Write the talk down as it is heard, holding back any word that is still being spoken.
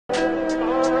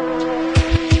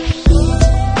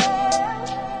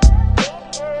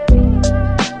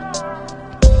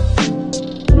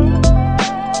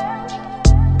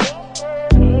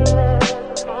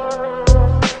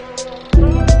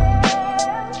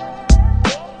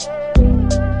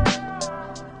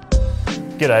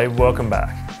G'day, welcome back.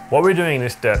 What we're doing in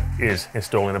this step is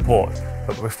installing the port.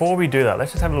 But before we do that,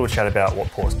 let's just have a little chat about what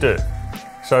ports do.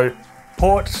 So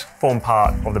ports form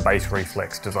part of the Bass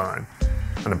Reflex design.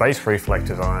 And the Bass Reflex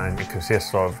design, it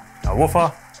consists of a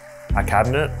woofer, a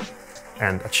cabinet,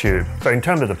 and a tube. So in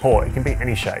terms of the port, it can be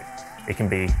any shape. It can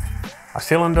be a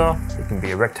cylinder, it can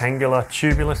be a rectangular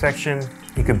tubular section,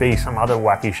 it could be some other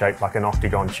wacky shape like an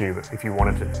octagon tube if you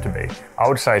wanted it to be. I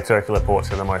would say circular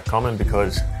ports are the most common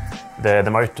because they're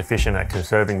the most efficient at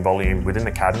conserving volume within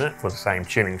the cabinet for the same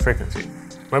tuning frequency.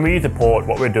 When we use a port,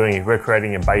 what we're doing is we're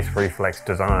creating a Bass Reflex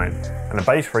design. And the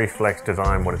Bass Reflex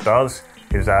design, what it does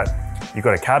is that you've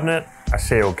got a cabinet, a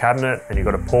sealed cabinet, and you've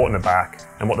got a port in the back.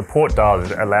 And what the port does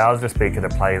is it allows the speaker to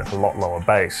play a lot lower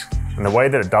bass. And the way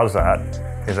that it does that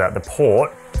is that the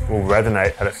port will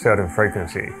resonate at a certain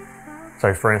frequency.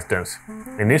 So for instance,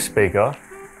 in this speaker,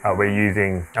 we're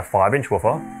using a 5-inch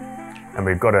woofer, and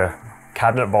we've got a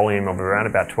cabinet volume of around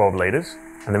about 12 litres.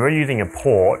 And then we're using a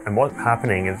port, and what's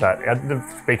happening is that as the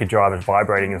speaker drive is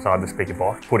vibrating inside the speaker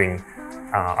box, putting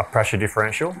a pressure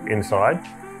differential inside,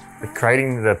 it's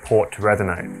creating the port to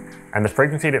resonate. And the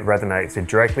frequency that resonates is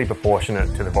directly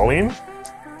proportionate to the volume,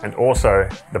 and also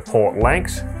the port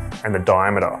length and the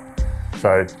diameter.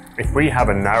 So if we have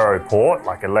a narrow port,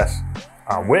 like a less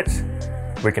width,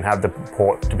 we can have the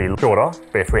port to be shorter,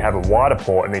 but if we have a wider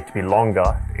port, it needs to be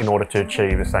longer in order to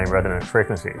achieve the same resonance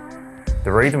frequency.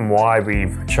 The reason why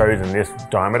we've chosen this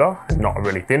diameter and not a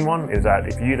really thin one is that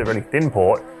if you use a really thin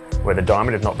port, where the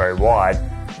diameter is not very wide,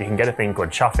 you can get a thing called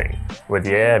chuffing, where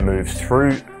the air moves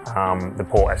through the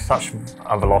port at such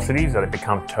velocities that it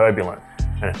becomes turbulent,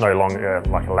 and it's no longer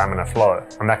like a laminar flow.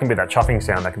 And that can be that chuffing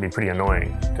sound that can be pretty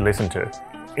annoying to listen to.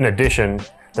 In addition,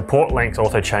 the port length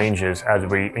also changes as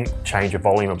we change the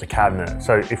volume of the cabinet.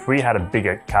 So if we had a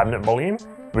bigger cabinet volume,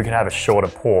 we could have a shorter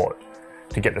port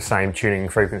to get the same tuning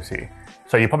frequency.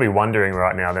 So you're probably wondering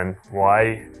right now then,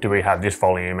 why do we have this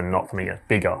volume and not something that's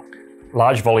bigger?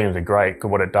 Large volumes are great because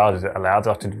what it does is it allows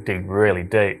us to dig really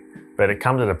deep, but it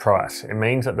comes at a price. It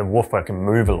means that the woofer can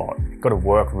move a lot. You've got to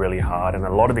work really hard, and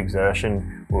a lot of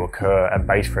exertion will occur at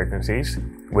bass frequencies,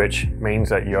 which means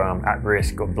that you're at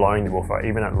risk of blowing the woofer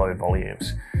even at low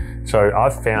volumes. So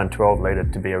I've found 12 litre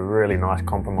to be a really nice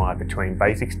compromise between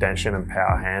bass extension and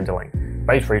power handling.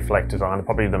 Bass Reflex design is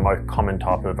probably the most common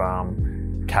type of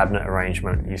cabinet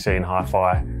arrangement you see in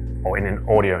hi-fi or in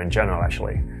audio in general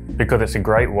actually, because it's a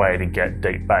great way to get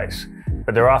deep bass.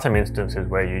 But there are some instances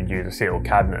where you'd use a sealed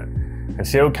cabinet. And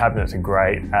sealed cabinets are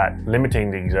great at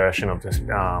limiting the exertion of this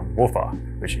woofer,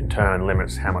 which in turn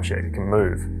limits how much it can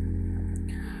move.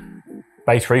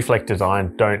 Bass Reflex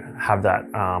design don't have that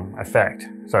effect.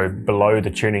 So below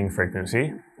the tuning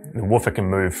frequency, the woofer can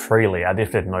move freely as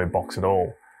if there's no box at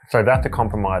all. So that's the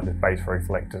compromise with Bass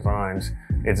Reflex designs,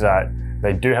 is that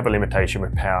they do have a limitation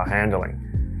with power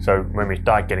handling. So when we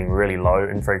start getting really low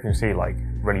in frequency, like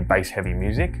really bass heavy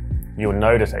music, you'll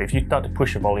notice that if you start to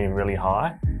push the volume really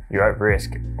high, you're at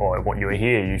risk, or what you'll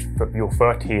hear, you'll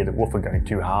first hear the woofer going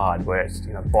too hard, where it's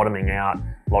bottoming out,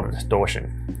 a lot of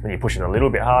distortion. Then you push it a little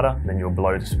bit harder, then you'll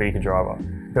blow the speaker driver.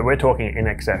 But we're talking in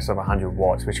excess of 100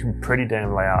 watts, which can be pretty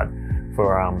damn loud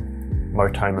for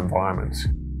most home environments.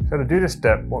 So to do this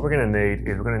step, what we're going to need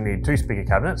is we're going to need 2 speaker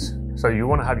cabinets. So you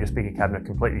want to have your speaker cabinet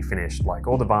completely finished, like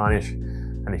all the varnish,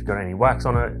 and if you've got any wax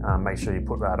on it, make sure you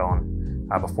put that on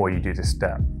before you do this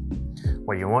step.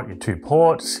 Where you want your 2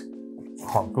 ports, a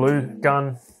hot glue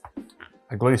gun,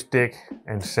 a glue stick,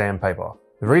 and sandpaper.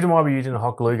 The reason why we're using a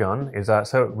hot glue gun is that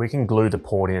so we can glue the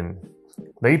port in.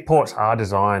 These ports are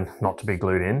designed not to be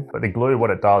glued in, but the glue,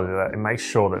 what it does is that it makes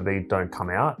sure that these don't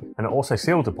come out, and it also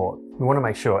seals the port. We want to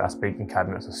make sure our speaking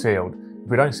cabinets are sealed. If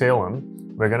we don't seal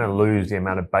them, we're going to lose the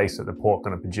amount of bass that the port's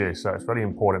going to produce, so it's really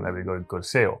important that we've got a good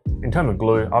seal. In terms of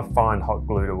glue, I find hot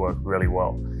glue to work really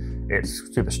well.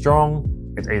 It's super strong,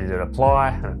 it's easy to apply,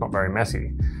 and it's not very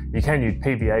messy. You can use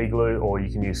PVA glue or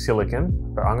you can use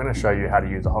silicone, but I'm going to show you how to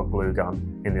use a hot glue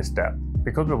gun in this step.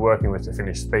 Because we're working with the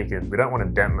finished speakers, we don't want to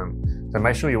dent them, so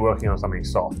make sure you're working on something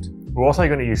soft. We're also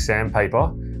going to use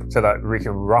sandpaper so that we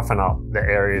can roughen up the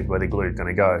areas where the glue is going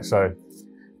to go. So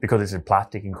because this is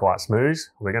plastic and quite smooth,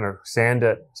 we're going to sand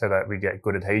it so that we get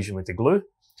good adhesion with the glue.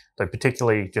 So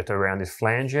particularly just around this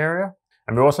flange area.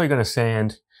 And we're also going to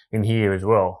sand in here as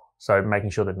well. So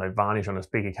making sure there's no varnish on the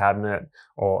speaker cabinet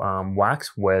or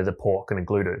wax where the port's going to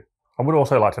glue to. I would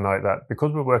also like to note that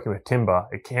because we're working with timber,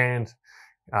 it can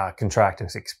contract and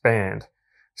expand.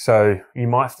 So you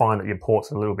might find that your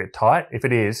port's a little bit tight. If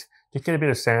it is, just get a bit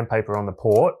of sandpaper on the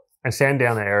port and sand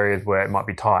down the areas where it might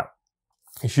be tight.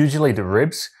 It's usually the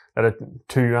ribs that are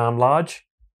too large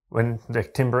when the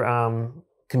timber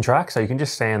contracts, so you can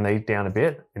just sand these down a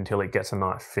bit until it gets a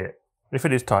nice fit. If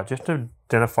it is tight, just to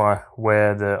identify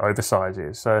where the oversize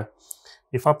is. So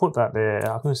if I put that there,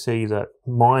 I can see that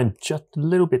mine just a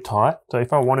little bit tight. So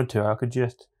if I wanted to, I could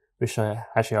just,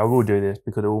 actually I will do this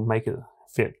because it will make it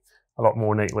fit a lot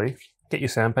more neatly. Get your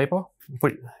sandpaper,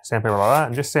 put sandpaper like that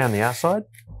and just sand the outside.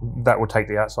 That will take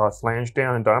the outside flange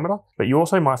down in diameter. But you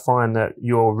also might find that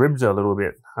your ribs are a little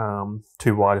bit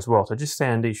too wide as well. So just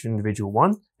sand each individual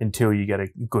one until you get a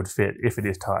good fit if it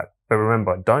is tight. But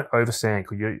remember, don't over sand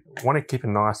because you want to keep a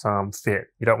nice fit.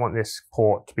 You don't want this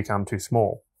port to become too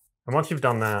small. And once you've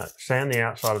done that, sand the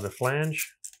outside of the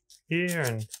flange here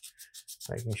and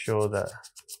making sure that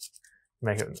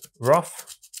make it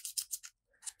rough.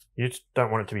 You just don't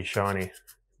want it to be shiny.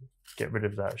 Get rid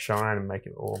of that shine and make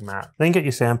it all matte. Then get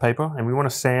your sandpaper, and we want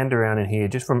to sand around in here.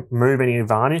 Just remove any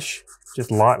varnish.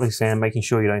 Just lightly sand, making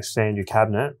sure you don't sand your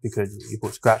cabinet because you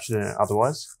put scratches in it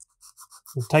otherwise.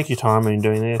 And take your time when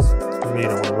you're doing this. You really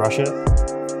don't want to rush it.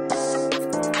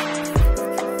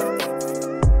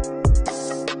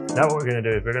 Now what we're going to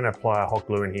do is we're going to apply a hot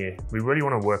glue in here. We really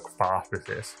want to work fast with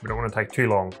this. We don't want to take too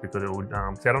long because it will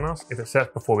set on us. If it sets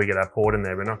before we get our port in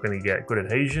there, we're not going to get good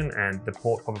adhesion and the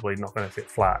port probably not going to sit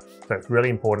flat. So it's really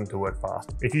important to work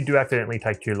fast. If you do accidentally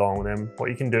take too long, then what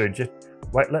you can do is just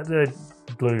let the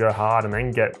glue go hard and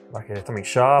then get like something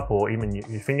sharp or even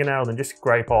your fingernails and just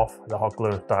scrape off the hot glue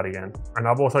and start again. And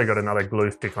I've also got another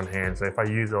glue stick on hand. So if I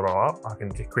use it all up, I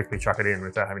can just quickly chuck it in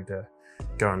without having to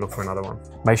go and look for another one.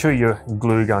 Make sure your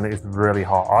glue gun is really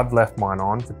hot. I've left mine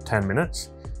on for 10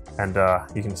 minutes and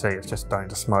you can see it's just starting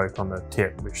to smoke on the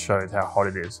tip, which shows how hot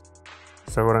it is.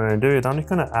 So what I'm going to do is I'm just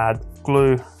going to add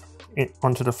glue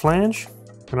onto the flange,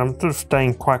 and I'm sort of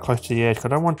staying quite close to the edge because I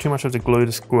don't want too much of the glue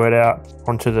to squirt out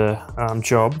onto the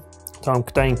job. So I'm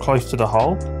staying close to the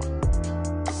hole.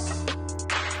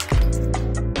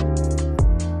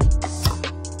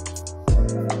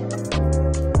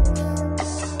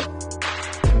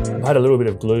 I had a little bit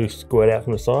of glue squirt out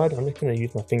from the side. I'm just going to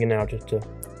use my fingernail just to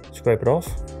scrape it off.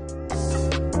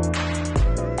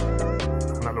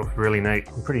 And that looks really neat.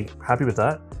 I'm pretty happy with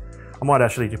that. I might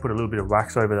actually just put a little bit of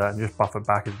wax over that and just buff it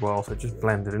back as well so it just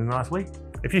blends it in nicely.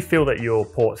 If you feel that your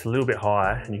port's a little bit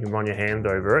higher and you can run your hand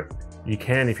over it, you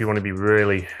can if you want to be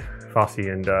really fussy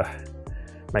and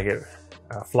make it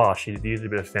flush, you use a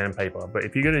bit of sandpaper. But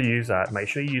if you're going to use that, make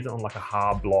sure you use it on like a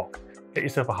hard block. Get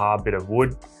yourself a hard bit of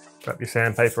wood, wrap your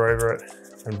sandpaper over it,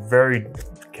 and very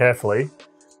carefully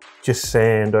just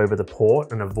sand over the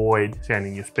port and avoid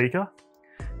sanding your speaker.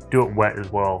 Do it wet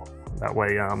as well. That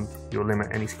way you'll limit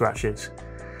any scratches.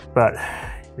 But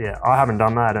yeah, I haven't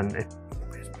done that and it's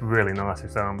really nice.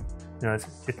 It's you know,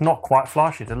 it's not quite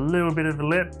flush, it's a little bit of a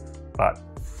lip, but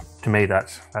to me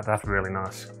that's really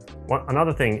nice.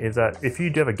 Another thing is that if you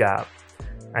do have a gap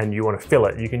and you want to fill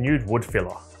it, you can use wood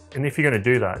filler. And if you're going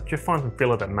to do that, just find some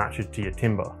filler that matches to your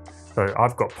timber. So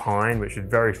I've got pine, which is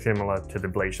very similar to the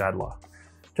bleached adler.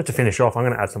 Just to finish off, I'm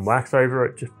going to add some wax over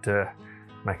it just to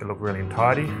make it look really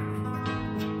tidy.